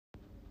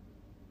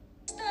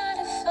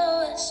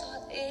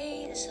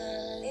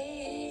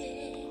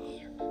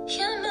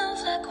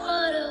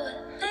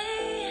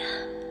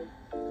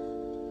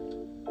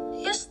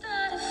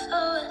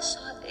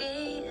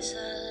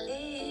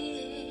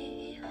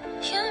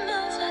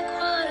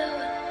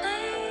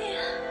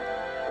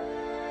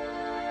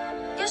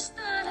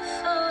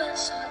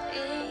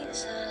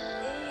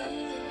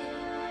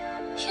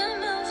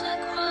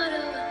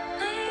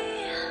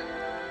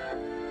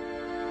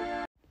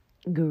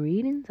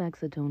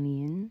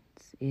Taxitonians,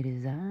 it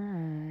is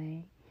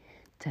I,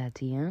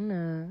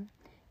 Tatiana,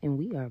 and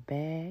we are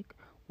back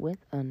with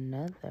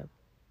another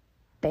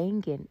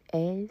banging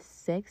ass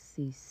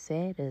sexy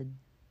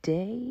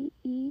Saturday.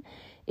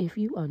 If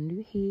you are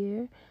new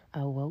here,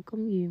 I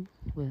welcome you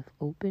with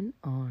open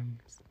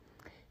arms.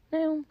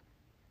 Now,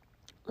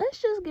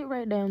 let's just get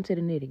right down to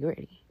the nitty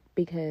gritty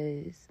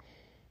because,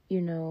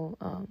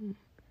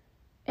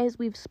 as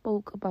we've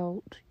spoke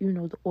about,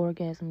 the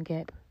orgasm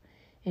gap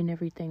and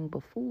everything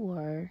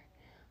before,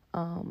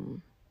 I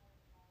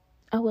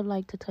would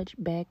like to touch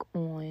back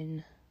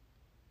on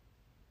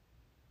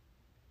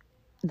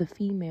the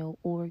female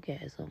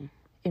orgasm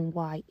and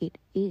why it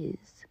is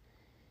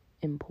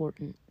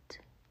important.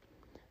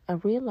 I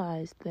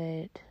realized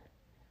that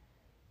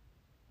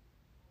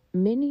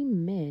many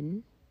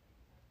men,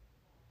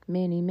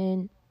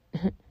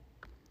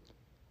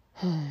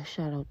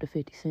 shout out to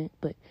 50 Cent,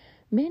 but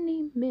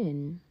many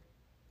men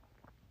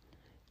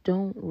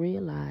don't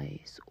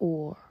realize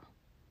or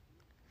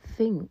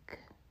think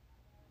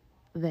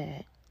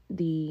that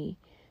the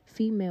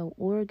female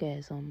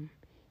orgasm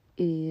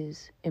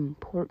is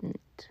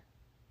important.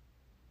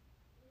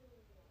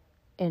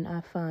 And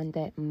I find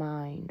that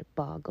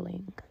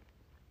mind-boggling.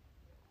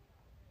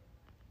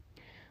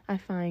 I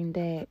find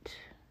that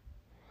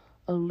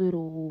a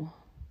little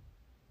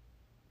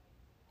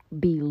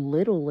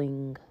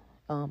belittling.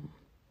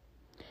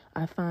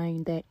 I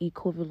find that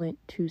equivalent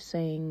to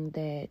saying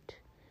that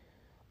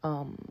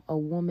a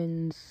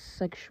woman's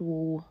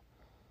sexuality,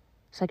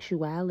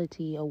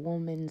 a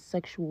woman's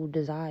sexual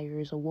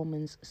desires, a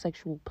woman's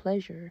sexual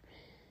pleasure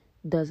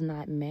does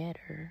not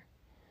matter.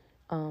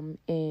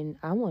 And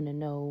I want to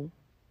know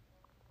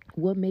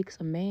what makes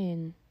a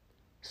man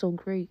so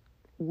great.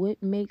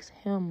 What makes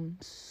him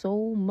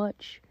so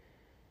much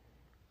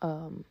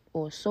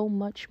or so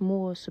much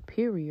more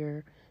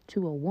superior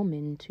to a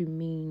woman to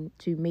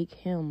make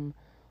him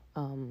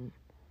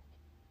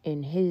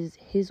in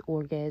his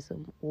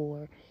orgasm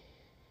or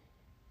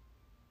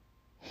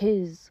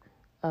his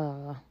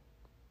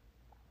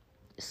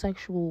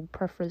sexual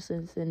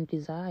preferences and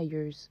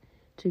desires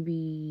to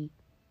be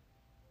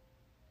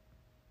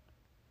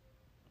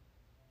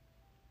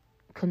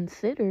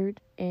considered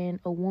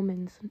and a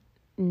woman's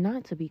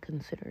not to be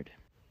considered.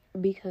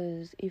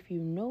 Because if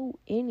you know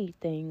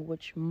anything,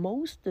 which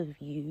most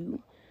of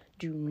you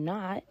do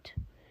not,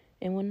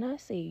 and when I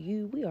say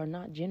you, we are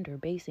not gender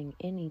basing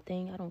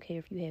anything. I don't care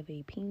if you have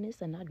a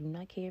penis, and I do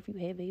not care if you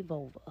have a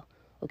vulva,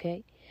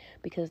 okay?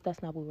 Because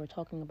that's not what we're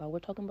talking about. We're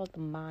talking about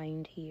the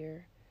mind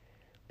here,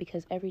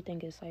 because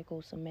everything is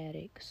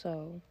psychosomatic.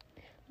 So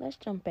let's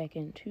jump back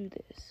into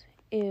this.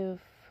 If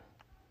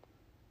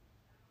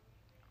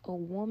a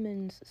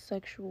woman's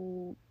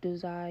sexual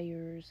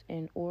desires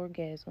and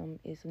orgasm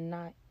is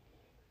not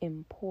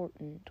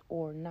important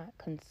or not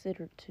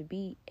considered to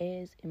be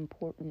as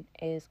important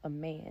as a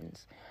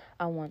man's,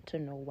 I want to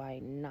know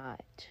why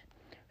not.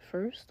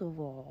 First of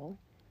all,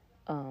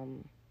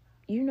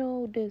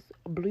 this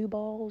blue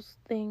balls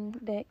thing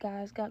that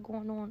guys got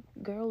going on?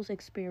 Girls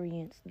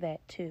experience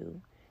that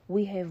too.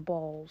 We have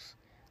balls.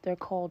 They're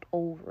called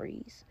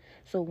ovaries.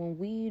 So when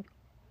we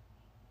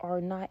are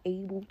not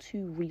able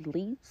to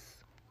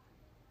release,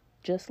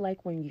 just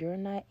like when you're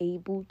not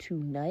able to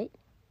nut,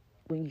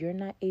 when you're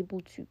not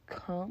able to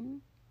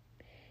come,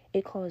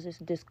 it causes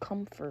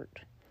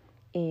discomfort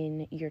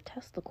in your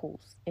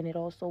testicles, and it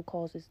also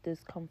causes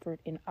discomfort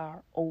in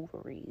our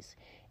ovaries.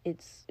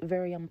 It's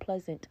very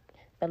unpleasant.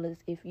 Fellas,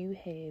 if you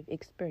have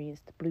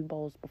experienced blue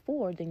balls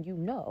before, then you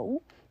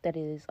know that it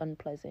is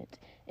unpleasant.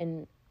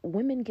 And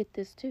women get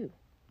this too.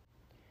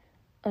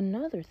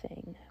 Another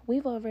thing,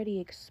 we've already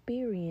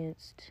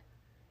experienced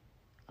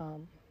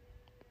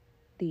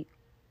the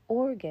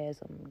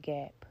orgasm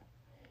gap,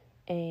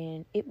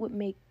 and it would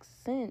make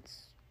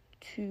sense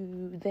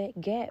to that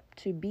gap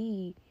to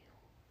be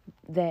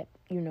that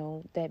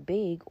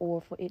big,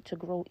 or for it to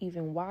grow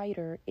even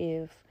wider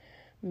if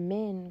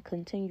men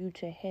continue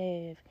to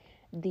have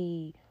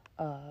the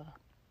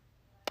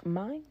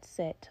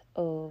mindset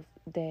of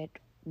that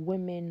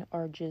women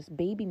are just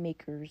baby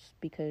makers,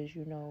 because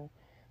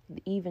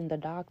even the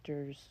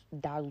doctors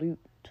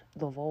dilute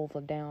the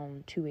vulva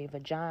down to a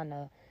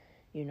vagina.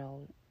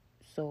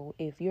 So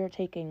if you're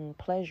taking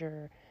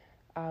pleasure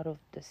out of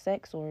the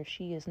sex, or if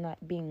she is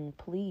not being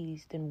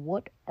pleased, then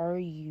what are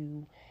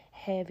you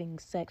having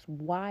sex?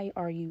 Why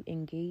are you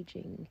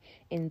engaging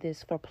in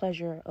this for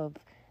pleasure of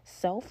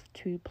self,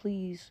 to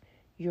please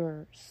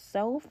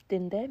yourself?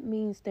 Then that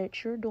means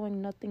that you're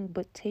doing nothing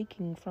but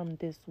taking from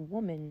this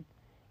woman.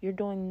 You're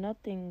doing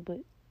nothing but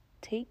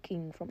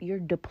taking from, you're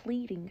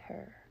depleting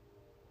her.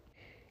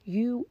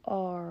 You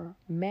are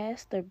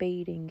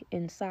masturbating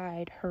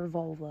inside her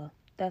vulva.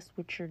 That's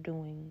what you're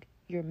doing.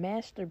 You're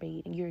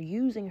masturbating. You're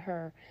using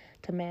her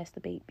to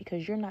masturbate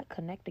because you're not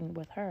connecting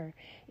with her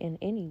in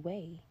any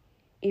way.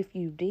 If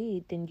you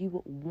did, then you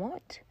would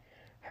want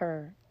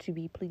her to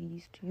be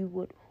pleased. You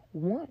would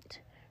want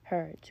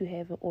her to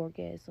have an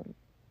orgasm.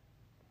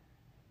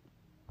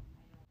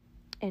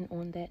 And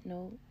on that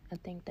note, I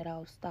think that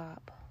I'll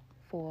stop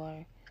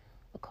for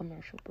a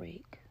commercial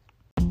break.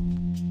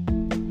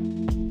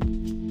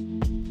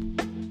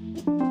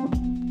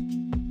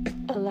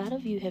 A lot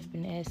of you have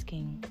been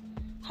asking,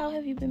 how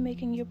have you been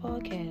making your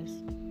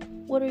podcast?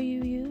 What are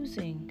you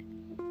using?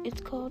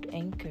 It's called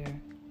Anchor.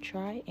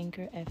 Try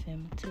Anchor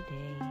FM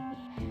today.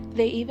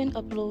 They even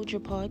upload your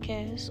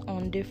podcast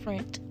on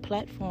different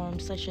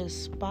platforms such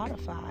as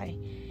Spotify.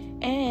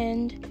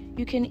 And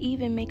you can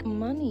even make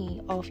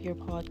money off your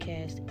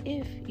podcast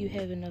if you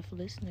have enough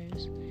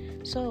listeners.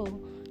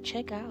 So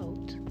check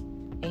out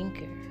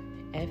Anchor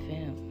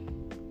FM.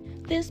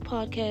 This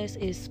podcast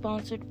is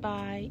sponsored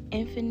by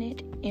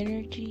Infinite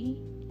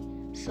Energy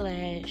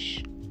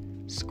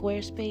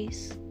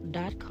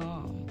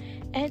 /Squarespace.com.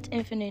 At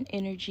Infinite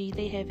Energy,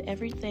 they have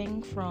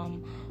everything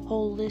from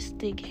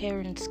holistic hair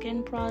and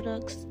skin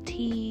products,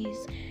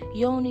 teas,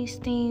 yoni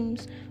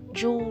steams,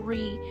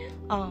 jewelry,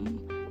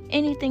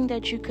 anything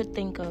that you could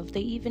think of.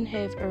 They even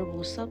have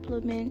herbal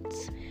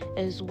supplements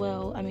as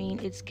well. I mean,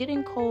 it's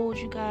getting cold,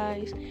 you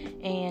guys,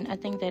 and I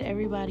think that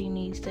everybody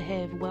needs to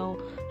have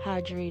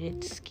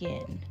well-hydrated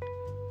skin.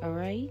 All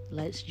right,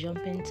 let's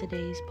jump in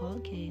today's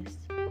podcast.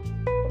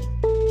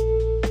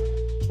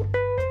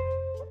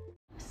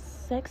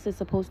 Sex is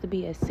supposed to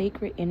be a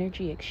sacred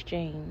energy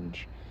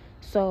exchange.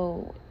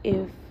 So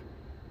if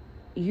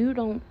you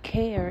don't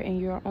care and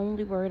you're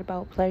only worried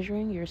about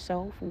pleasuring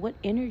yourself, what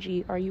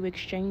energy are you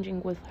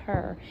exchanging with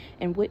her?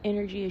 And what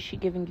energy is she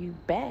giving you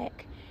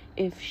back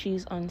if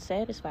she's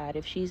unsatisfied,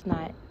 if she's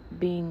not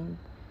being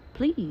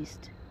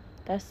pleased?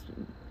 That's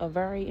a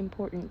very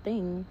important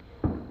thing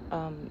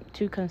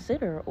to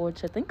consider or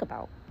to think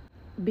about.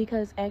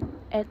 Because at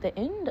the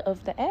end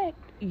of the act,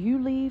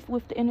 you leave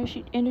with the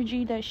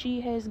energy that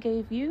she has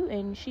gave you,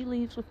 and she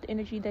leaves with the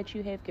energy that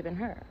you have given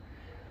her.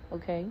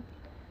 Okay?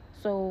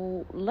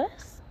 So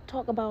let's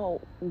talk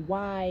about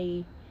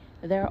why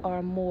there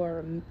are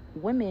more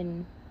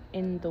women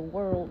in the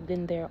world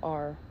than there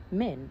are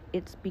men.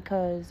 It's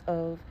because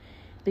of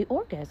the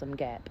orgasm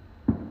gap.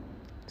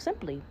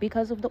 Simply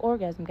because of the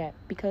orgasm gap.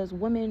 Because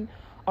women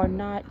are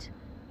not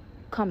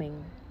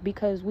coming.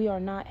 Because we are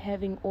not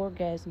having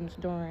orgasms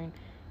during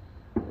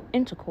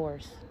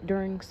intercourse,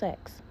 during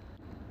sex.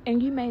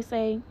 And you may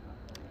say,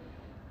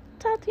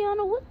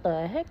 Tatiana, what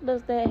the heck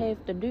does that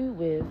have to do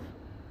with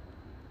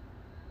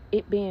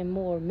it being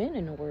more men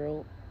in the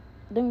world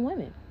than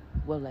women?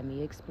 Well, let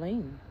me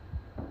explain.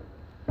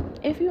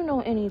 If you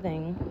know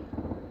anything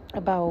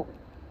about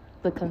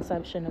the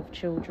conception of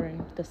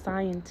children, the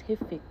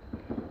scientific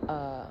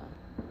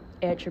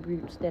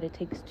attributes that it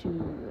takes to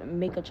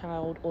make a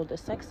child, or the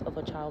sex of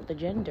a child, the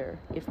gender,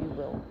 if you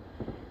will,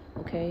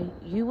 okay,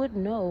 you would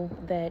know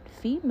that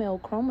female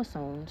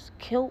chromosomes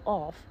kill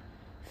off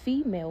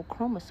female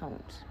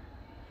chromosomes.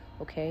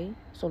 Okay,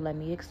 so let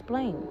me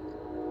explain.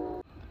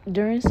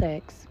 During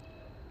sex,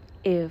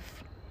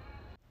 if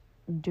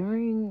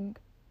during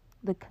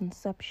the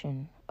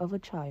conception of a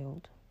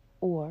child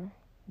or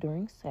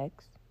during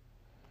sex,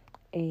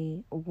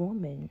 a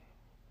woman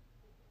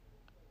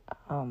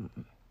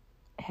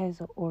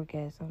has an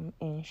orgasm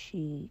and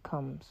she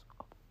comes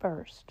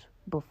first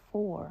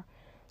before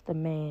the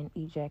man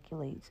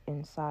ejaculates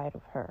inside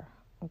of her,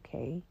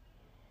 okay,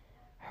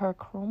 her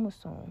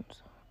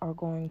chromosomes are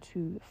going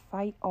to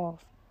fight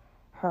off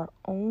her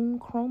own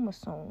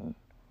chromosome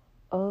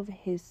of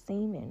his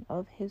semen,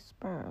 of his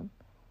sperm,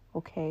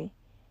 okay,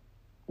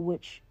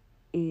 which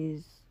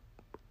is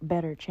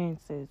better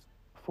chances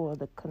for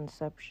the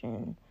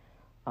conception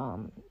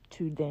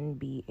to then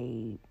be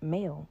a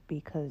male,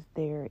 because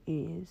there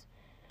is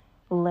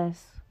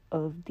less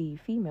of the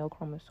female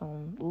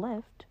chromosome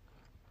left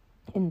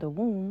in the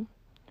womb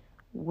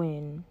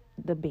when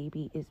the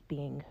baby is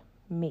being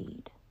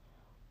made.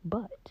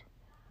 But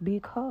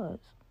because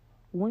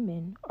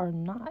women are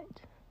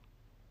not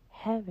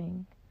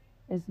having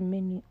as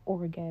many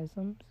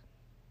orgasms,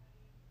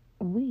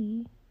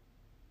 we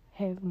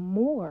have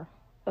more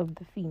of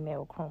the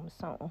female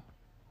chromosome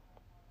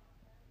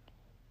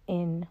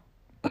in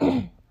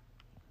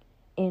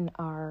in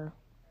our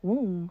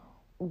womb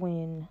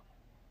when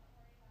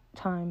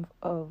time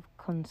of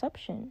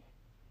conception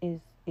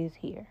is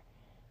here,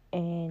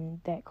 and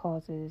that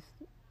causes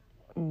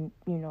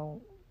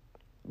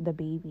the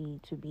baby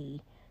to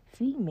be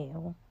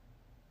female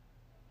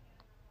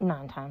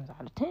 9 times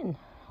out of 10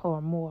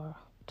 or more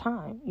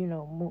time.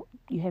 You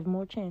have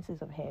more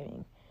chances of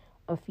having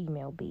a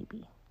female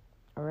baby.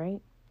 All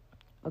right,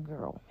 a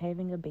girl,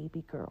 having a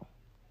baby girl.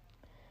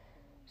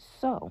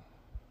 So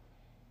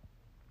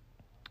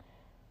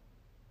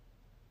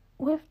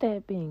with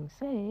that being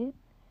said,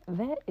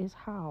 that is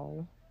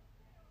how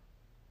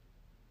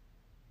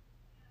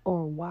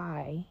or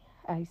why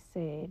I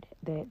said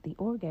that the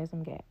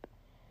orgasm gap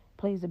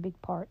plays a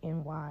big part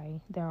in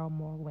why there are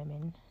more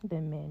women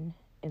than men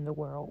in the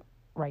world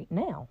right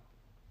now.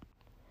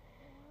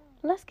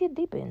 Let's get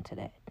deeper into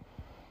that,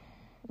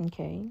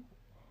 okay?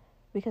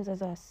 Because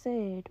as I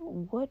said,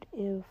 what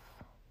if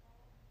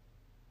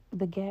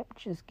the gap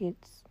just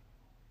gets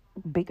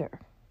bigger,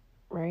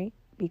 right?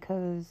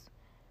 Because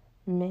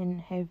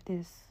men have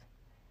this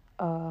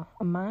a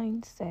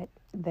mindset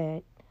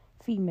that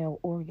female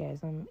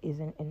orgasm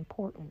isn't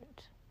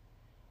important,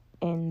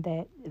 and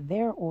that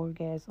their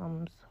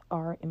orgasms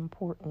are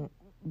important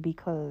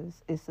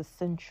because it's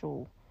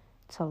essential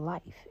to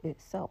life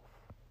itself.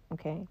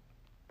 Okay?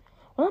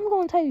 Well, I'm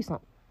going to tell you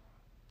something.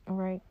 All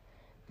right?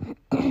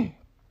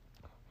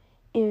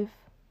 If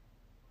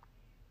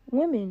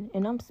women,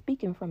 and I'm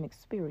speaking from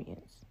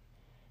experience,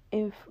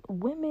 if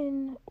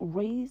women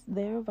raise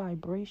their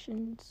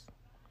vibrations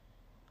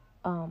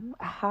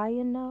high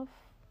enough,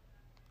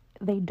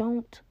 they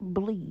don't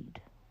bleed.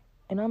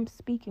 And I'm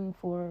speaking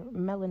for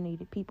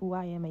melanated people.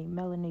 I am a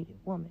melanated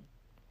woman.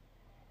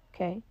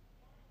 Okay?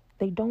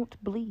 They don't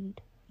bleed.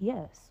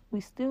 Yes,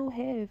 we still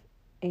have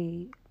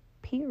a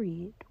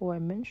period or a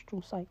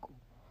menstrual cycle,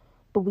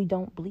 but we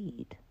don't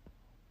bleed.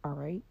 All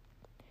right?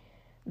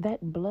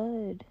 That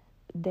blood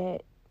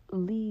that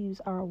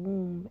leaves our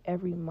womb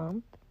every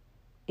month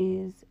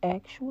is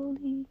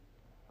actually,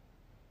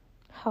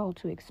 how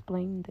to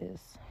explain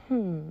this?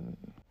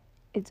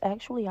 It's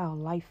actually our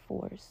life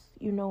force.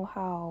 You know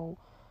how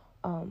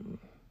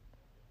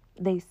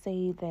they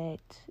say that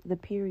the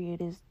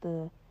period is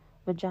the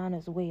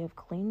vagina's way of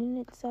cleaning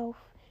itself?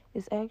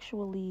 It's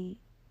actually,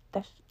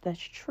 that's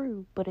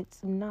true, but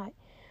it's not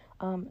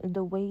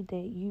the way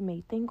that you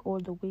may think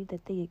or the way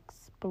that they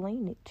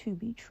explain it to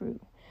be true.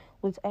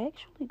 What's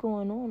actually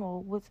going on,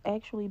 or what's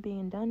actually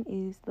being done,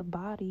 is the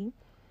body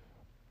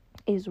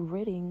is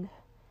ridding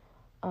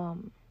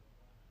of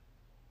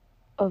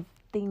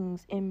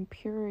things,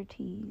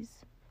 impurities.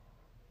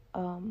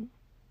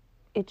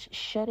 It's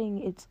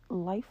shedding its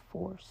life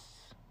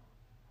force.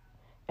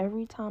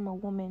 Every time a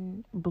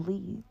woman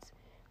bleeds,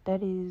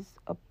 that is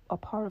a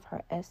part of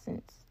her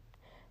essence.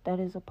 That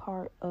is a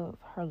part of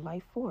her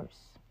life force.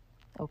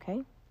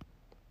 Okay?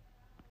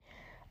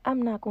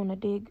 I'm not going to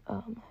dig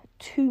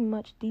too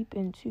much deep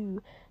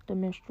into the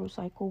menstrual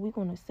cycle. We're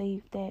going to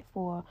save that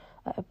for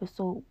an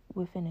episode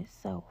within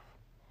itself.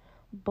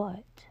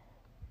 But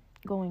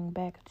going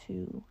back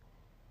to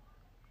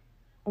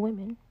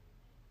women,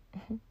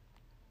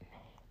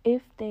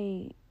 if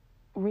they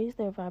raise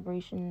their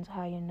vibrations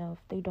high enough,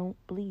 they don't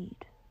bleed.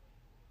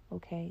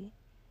 Okay?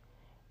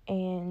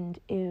 And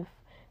if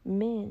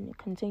men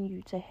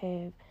continue to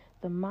have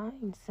the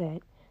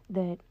mindset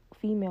that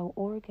female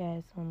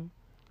orgasm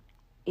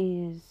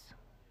is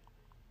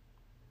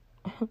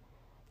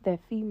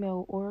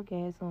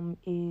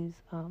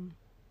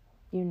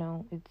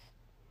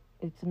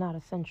it's not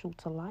essential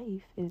to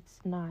life, it's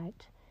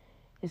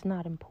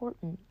not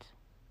important,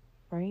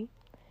 right?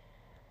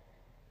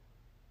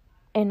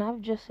 And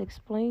I've just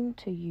explained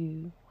to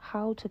you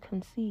how to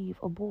conceive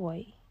a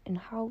boy and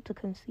how to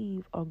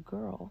conceive a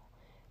girl.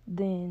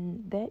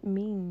 Then that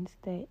means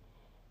that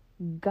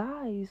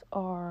guys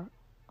are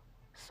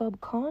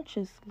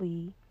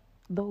subconsciously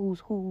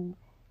those who,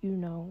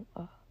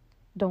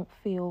 don't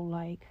feel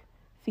like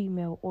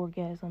female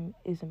orgasm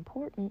is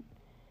important.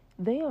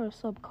 They are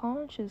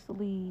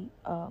subconsciously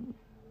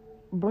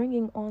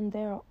bringing on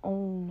their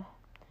own,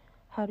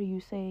 how do you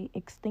say,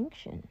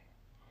 extinction.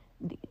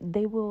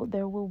 There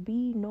will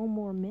be no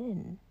more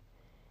men.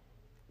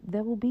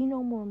 There will be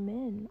no more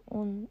men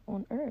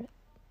on earth.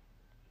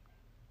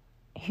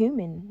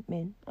 Human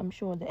men. I'm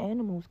sure the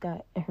animals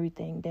got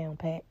everything down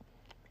pat.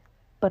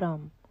 But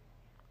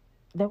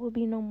there will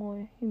be no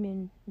more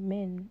human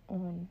men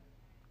on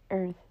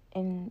earth.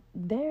 And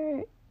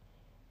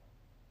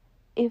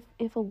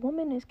if a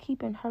woman is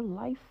keeping her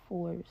life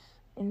force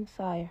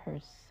inside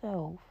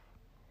herself,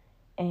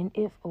 and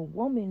if a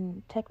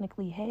woman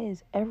technically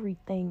has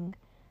everything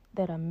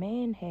that a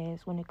man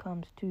has when it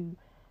comes to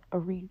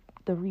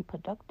the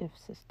reproductive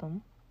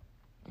system,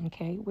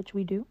 okay, which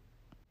we do,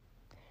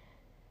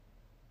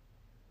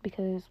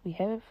 because we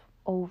have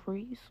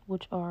ovaries,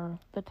 which are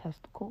the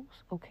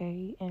testicles,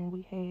 okay, and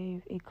we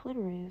have a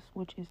clitoris,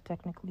 which is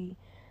technically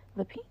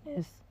the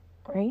penis,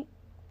 right?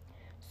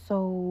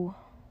 So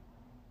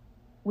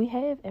we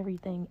have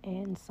everything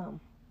and some,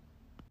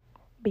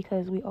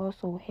 because we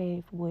also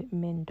have what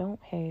men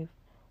don't have,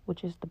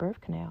 which is the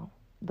birth canal,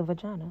 the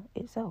vagina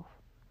itself,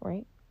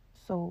 right?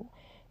 So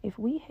if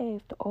we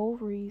have the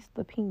ovaries,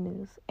 the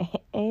penis,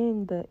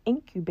 and the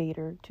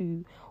incubator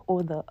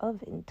or the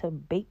oven to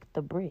bake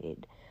the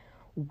bread,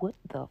 what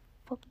the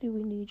fuck do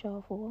we need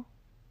y'all for?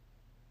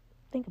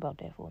 Think about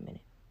that for a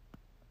minute.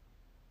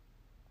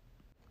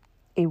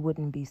 It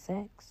wouldn't be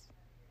sex.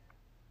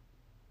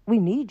 We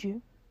need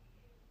you,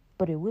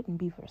 but it wouldn't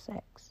be for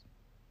sex.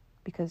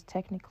 Because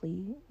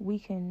technically, we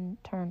can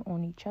turn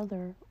on each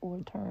other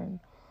or turn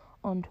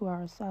onto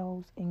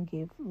ourselves and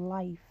give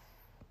life.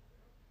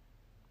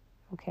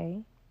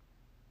 Okay?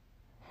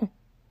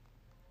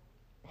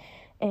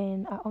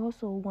 And I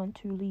also want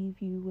to leave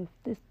you with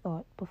this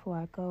thought before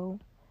I go.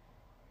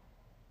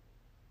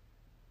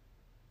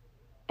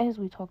 As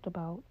we talked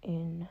about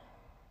in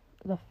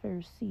the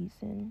first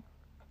season,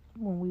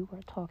 when we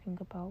were talking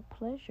about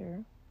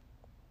pleasure,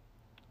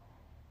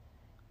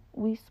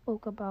 we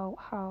spoke about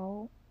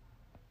how,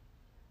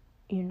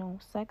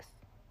 sex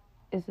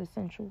is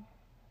essential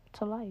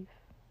to life,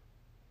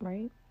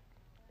 right?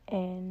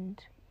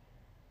 And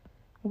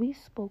we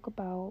spoke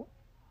about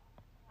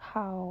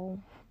how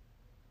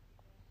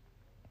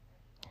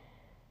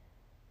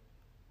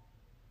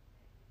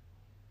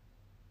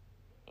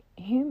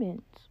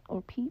humans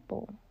or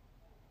people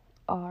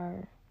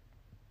are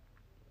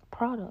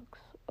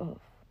products of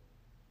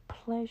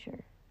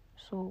pleasure.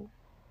 So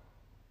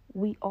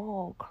we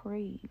all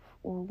crave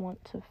or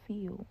want to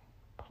feel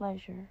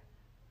pleasure.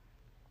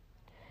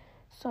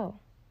 So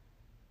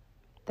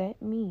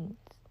that means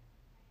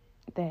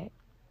that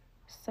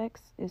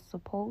sex is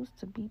supposed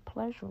to be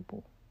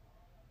pleasurable,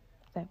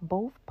 that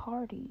both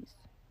parties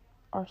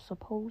are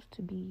supposed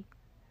to be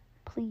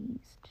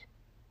pleased.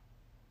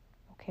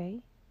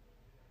 Okay?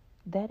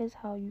 That is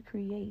how you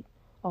create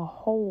a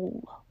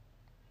whole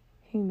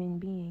human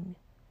being.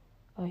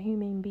 A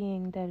human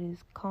being that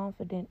is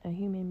confident, a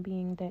human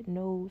being that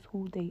knows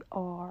who they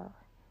are,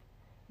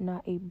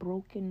 not a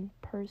broken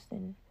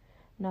person,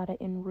 not an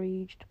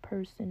enraged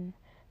person,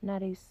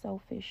 not a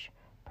selfish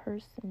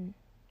person.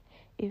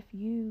 If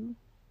you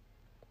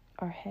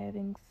are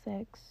having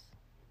sex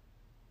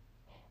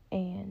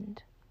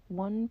and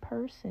one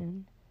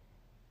person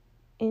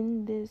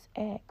in this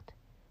act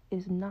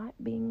is not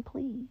being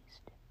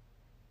pleased,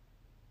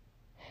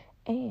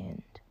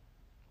 and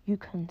you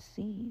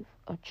conceive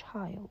a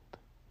child,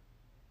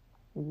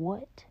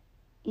 what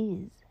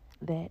is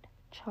that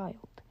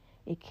child?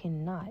 It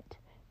cannot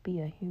be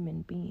a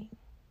human being,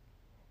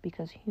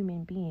 because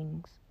human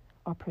beings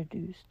are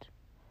produced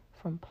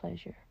from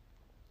pleasure.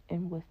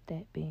 And with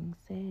that being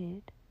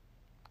said,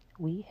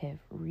 we have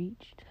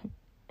reached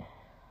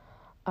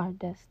our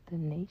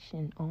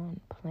destination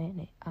on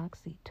planet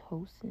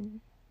oxytocin.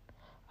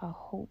 I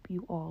hope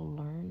you all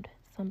learned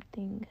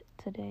something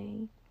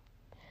today.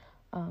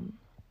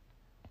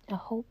 I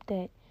hope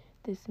that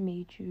this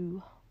made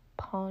you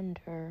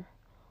ponder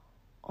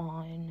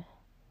on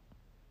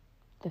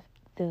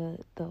the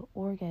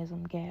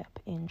orgasm gap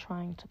and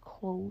trying to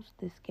close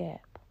this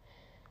gap.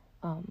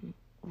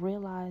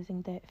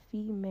 Realizing that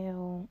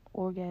female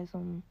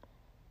orgasm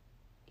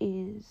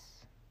is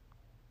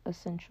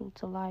essential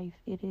to life.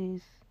 It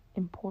is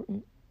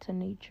important to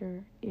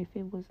nature. If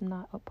it was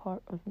not a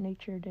part of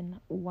nature, then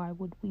why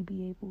would we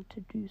be able to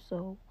do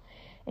so?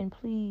 And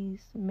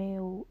please,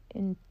 male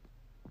and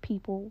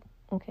people,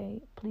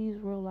 okay, please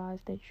realize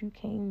that you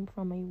came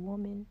from a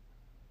woman.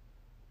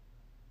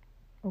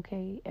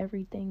 Okay,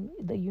 everything,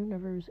 the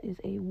universe is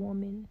a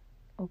woman.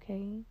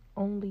 Okay,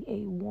 only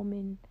a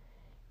woman,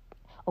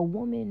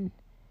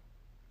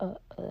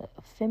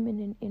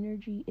 feminine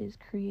energy is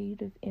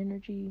creative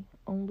energy.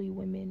 Only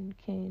women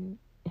can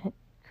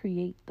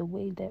create the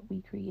way that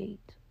we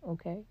create.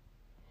 Okay,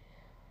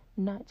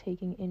 not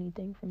taking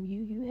anything from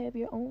you. You have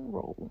your own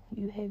role,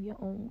 you have your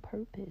own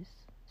purpose.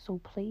 So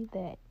play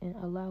that and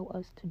allow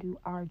us to do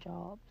our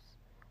jobs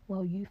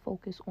while you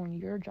focus on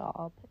your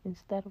job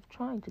instead of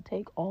trying to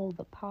take all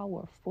the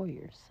power for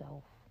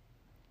yourself.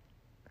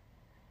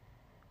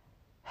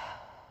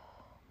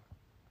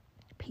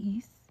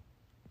 Peace,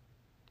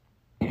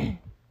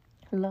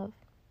 love,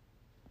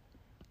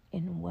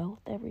 and wealth,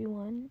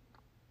 everyone.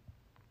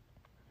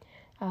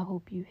 I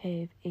hope you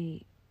have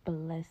a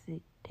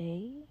blessed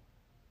day.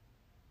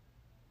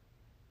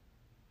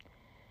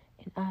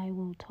 And I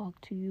will talk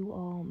to you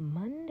all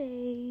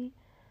Monday.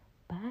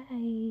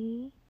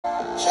 Bye.